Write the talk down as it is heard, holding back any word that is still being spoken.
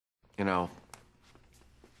You know,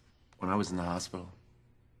 when I was in the hospital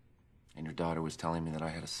and your daughter was telling me that I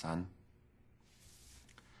had a son,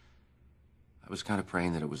 I was kind of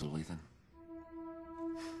praying that it was little Ethan.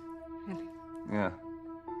 Really? Yeah.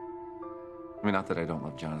 I mean, not that I don't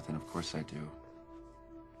love Jonathan, of course I do.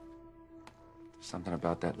 There's something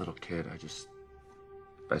about that little kid,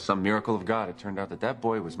 by some miracle of God, it turned out that that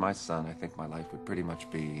boy was my son. I think my life would pretty much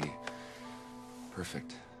be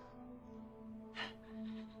perfect.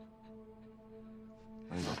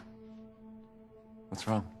 What's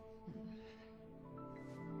wrong?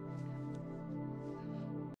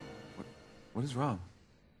 What is wrong?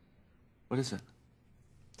 What is it?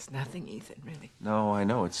 It's nothing, Ethan, really. No, I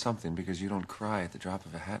know it's something because you don't cry at the drop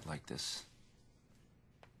of a hat like this.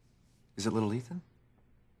 Is it little Ethan?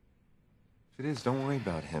 If it is, don't worry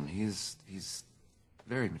about him. He's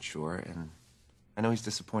very mature, and I know he's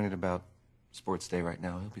disappointed about sports day right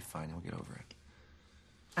now. He'll be fine. He'll get over it.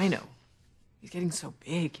 I know. He's getting so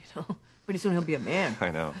big, you know. Pretty soon he'll be a man.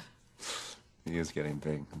 I know. He is getting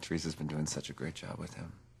big, and Teresa's been doing such a great job with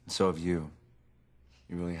him. And so have you.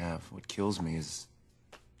 You really have. What kills me is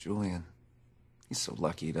Julian. He's so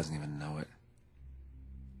lucky he doesn't even know it.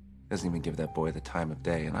 Doesn't even give that boy the time of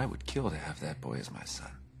day, and I would kill to have that boy as my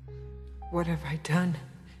son. What have I done?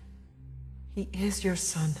 He is your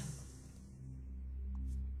son.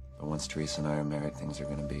 But once Teresa and I are married, things are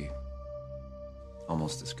going to be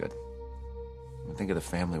almost as good. I mean, think of the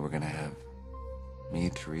family we're going to have. Me,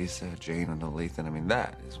 Teresa, Jane, and little Ethan. I mean,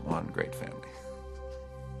 that is one great family.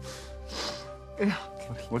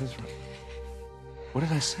 What is wrong? What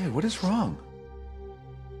did I say? What is wrong?